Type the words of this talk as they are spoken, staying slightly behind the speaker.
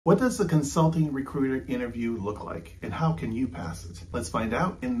What does a consulting recruiter interview look like, and how can you pass it? Let's find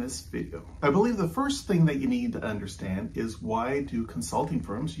out in this video. I believe the first thing that you need to understand is, why do consulting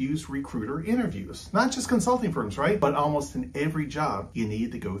firms use recruiter interviews? Not just consulting firms, right? But almost in every job, you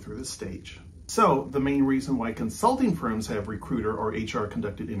need to go through this stage. So the main reason why consulting firms have recruiter or HR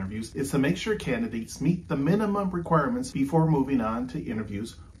conducted interviews is to make sure candidates meet the minimum requirements before moving on to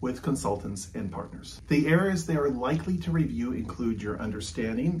interviews with consultants and partners. The areas they are likely to review include your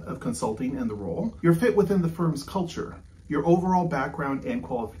understanding of consulting and the role, your fit within the firm's culture, your overall background and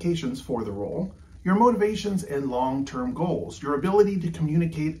qualifications for the role, your motivations and long-term goals, your ability to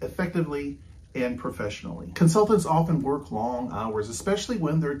communicate effectively and professionally. Consultants often work long hours, especially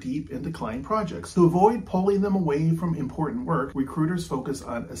when they're deep into client projects. To avoid pulling them away from important work, recruiters focus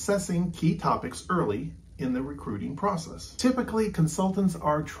on assessing key topics early in the recruiting process. Typically, consultants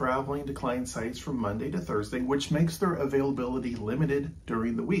are traveling to client sites from Monday to Thursday, which makes their availability limited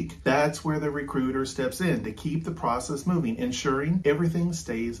during the week. That's where the recruiter steps in to keep the process moving, ensuring everything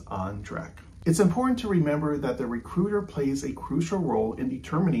stays on track. It's important to remember that the recruiter plays a crucial role in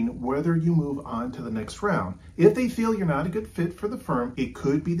determining whether you move on to the next round. If they feel you're not a good fit for the firm, it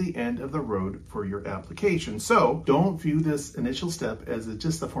could be the end of the road for your application. So don't view this initial step as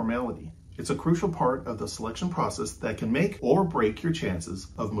just a formality. It's a crucial part of the selection process that can make or break your chances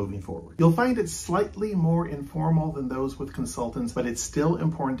of moving forward. You'll find it slightly more informal than those with consultants, but it's still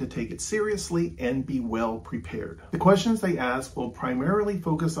important to take it seriously and be well prepared. The questions they ask will primarily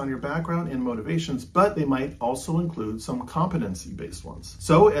focus on your background and motivations, but they might also include some competency-based ones.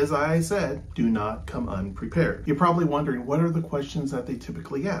 So, as I said, do not come unprepared. You're probably wondering, what are the questions that they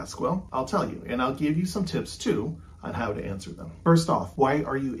typically ask? Well, I'll tell you, and I'll give you some tips too on how to answer them. First off, why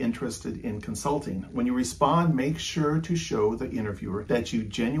are you interested in consulting? When you respond, make sure to show the interviewer that you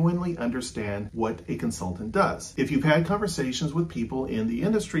genuinely understand what a consultant does. If you've had conversations with people in the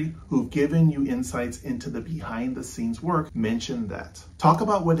industry who've given you insights into the behind-the-scenes work, mention that. Talk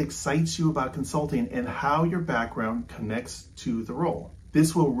about what excites you about consulting and how your background connects to the role.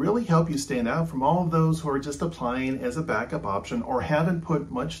 This will really help you stand out from all of those who are just applying as a backup option or haven't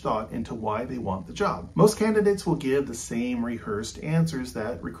put much thought into why they want the job. Most candidates will give the same rehearsed answers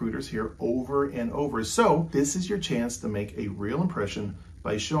that recruiters hear over and over. So this is your chance to make a real impression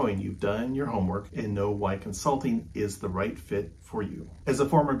by showing you've done your homework and know why consulting is the right fit for you. As a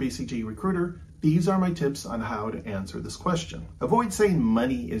former BCG recruiter, these are my tips on how to answer this question. Avoid saying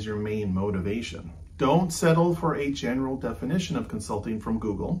money is your main motivation. Don't settle for a general definition of consulting from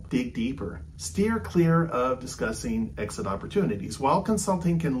Google. Dig deeper. Steer clear of discussing exit opportunities. While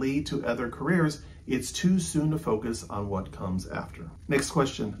consulting can lead to other careers, it's too soon to focus on what comes after. Next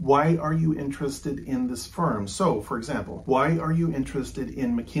question, why are you interested in this firm? So, for example, why are you interested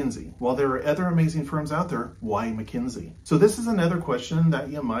in McKinsey? While there are other amazing firms out there, why McKinsey? So this is another question that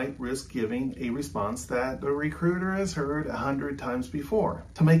you might risk giving a response that the recruiter has heard 100 times before.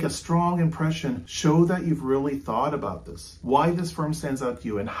 To make a strong impression, show that you've really thought about this, why this firm stands out to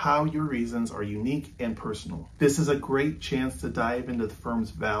you, and how your reasons are unique and personal. This is a great chance to dive into the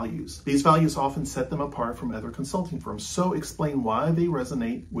firm's values. These values often set them apart from other consulting firms, so explain why they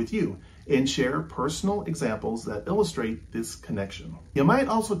resonate with you and share personal examples that illustrate this connection. You might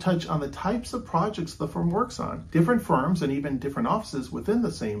also touch on the types of projects the firm works on. Different firms and even different offices within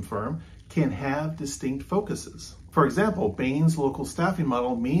the same firm can have distinct focuses. For example, Bain's local staffing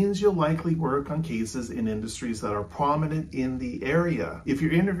model means you'll likely work on cases in industries that are prominent in the area. If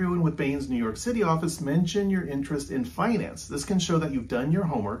you're interviewing with Bain's New York City office, mention your interest in finance. This can show that you've done your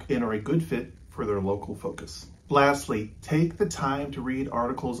homework and are a good fit for their local focus. Lastly, take the time to read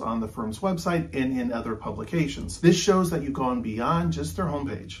articles on the firm's website and in other publications. This shows that you've gone beyond just their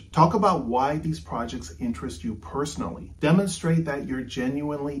homepage. Talk about why these projects interest you personally. Demonstrate that you're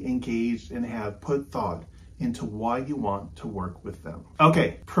genuinely engaged and have put thought into why you want to work with them.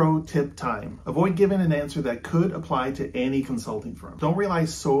 Okay, pro tip time. Avoid giving an answer that could apply to any consulting firm. Don't rely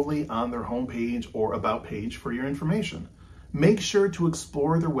solely on their homepage or about page for your information. Make sure to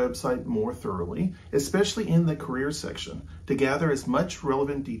explore their website more thoroughly, especially in the career section, to gather as much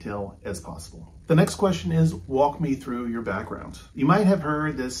relevant detail as possible. The next question is, walk me through your background. You might have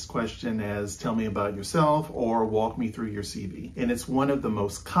heard this question as, tell me about yourself, or walk me through your CV. And it's one of the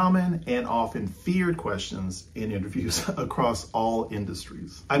most common and often feared questions in interviews across all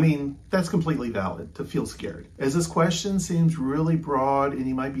industries. I mean, that's completely valid to feel scared, as this question seems really broad and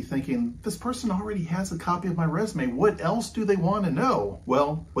you might be thinking, this person already has a copy of my resume. What else do they want to know?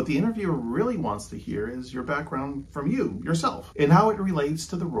 Well, what the interviewer really wants to hear is your background from you, yourself. yourself and how it relates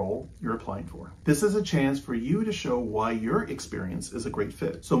to the role you're applying for. This is a chance for you to show why your experience is a great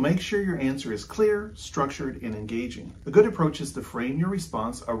fit. So make sure your answer is clear, structured, and engaging. A good approach is to frame your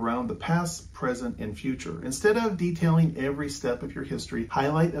response around the past, present, and future. Instead of detailing every step of your history,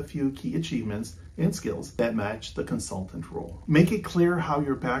 highlight a few key achievements and skills that match the consultant role. Make it clear how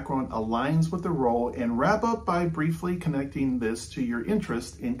your background aligns with the role, and wrap up by briefly connecting this to your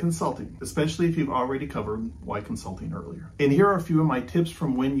interest in consulting, especially if you've already covered why consulting earlier. And here are a few of my tips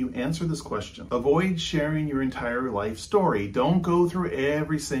from when you answer this question. Avoid sharing your entire life story. Don't go through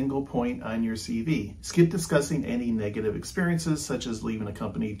every single point on your CV. Skip discussing any negative experiences, such as leaving a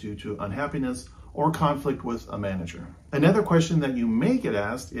company due to unhappiness or conflict with a manager. Another question that you may get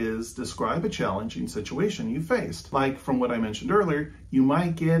asked is, describe a challenging situation you faced. Like from what I mentioned earlier, you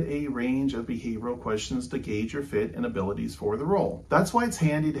might get a range of behavioral questions to gauge your fit and abilities for the role. That's why it's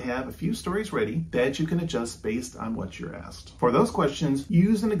handy to have a few stories ready that you can adjust based on what you're asked. For those questions,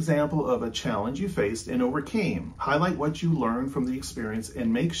 use an example of a challenge you faced and overcame. Highlight what you learned from the experience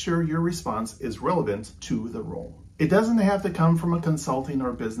and make sure your response is relevant to the role. It doesn't have to come from a consulting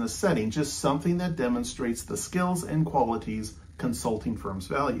or business setting, just something that demonstrates the skills and qualities consulting firms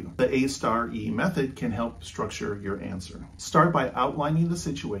value. The 𝗢𝗲𝗏 method can help structure your answer. Start by outlining the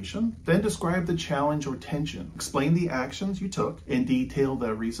situation, then describe the challenge or tension. Explain the actions you took and detail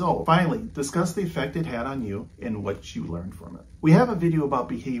the result. Finally, discuss the effect it had on you and what you learned from it. We have a video about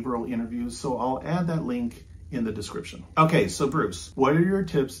behavioral interviews, so I'll add that link in the description. Okay, so Bruce, what are your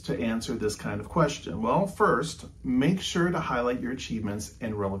tips to answer this kind of question? Well, first, make sure to highlight your achievements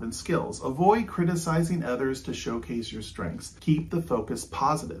and relevant skills. Avoid criticizing others to showcase your strengths. Keep the focus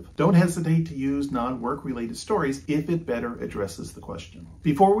positive. Don't hesitate to use non-work related stories if it better addresses the question.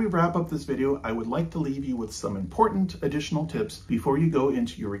 Before we wrap up this video, I would like to leave you with some important additional tips before you go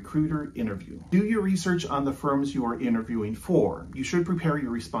into your recruiter interview. Do your research on the firms you are interviewing for. You should prepare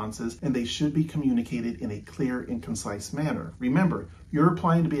your responses, and they should be communicated in a clear and concise manner. Remember, you're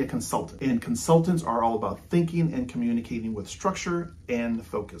applying to be a consultant, and consultants are all about thinking and communicating with structure and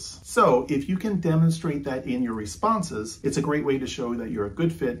focus. So if you can demonstrate that in your responses, it's a great way to show that you're a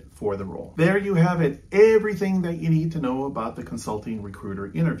good fit for the role. There you have it, everything that you need to know about the consulting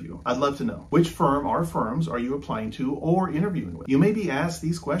recruiter interview. I'd love to know, which firm or firms are you applying to or interviewing with? You may be asked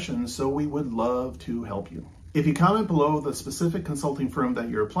these questions, so we would love to help you. If you comment below the specific consulting firm that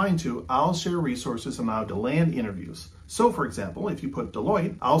you're applying to, I'll share resources on how to land interviews. So for example, if you put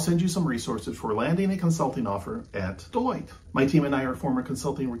Deloitte, I'll send you some resources for landing a consulting offer at Deloitte. My team and I are former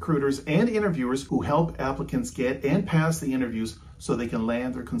consulting recruiters and interviewers who help applicants get and pass the interviews so they can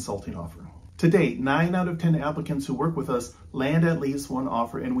land their consulting offer. To date, 9 out of 10 applicants who work with us land at least one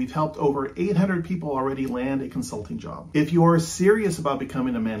offer, and we've helped over 800 people already land a consulting job. If you are serious about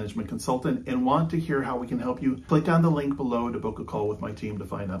becoming a management consultant and want to hear how we can help you, click on the link below to book a call with my team to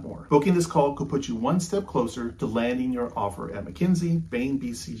find out more. Booking this call could put you one step closer to landing your offer at McKinsey, Bain,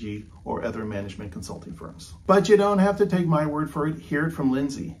 BCG, or other management consulting firms. But you don't have to take my word for it. Hear it from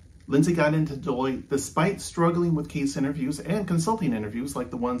Lindsay. Lindsay got into Deloitte despite struggling with case interviews and consulting interviews like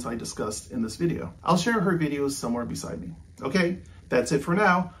the ones I discussed in this video. I'll share her videos somewhere beside me. Okay, that's it for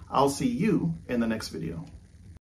now. I'll see you in the next video.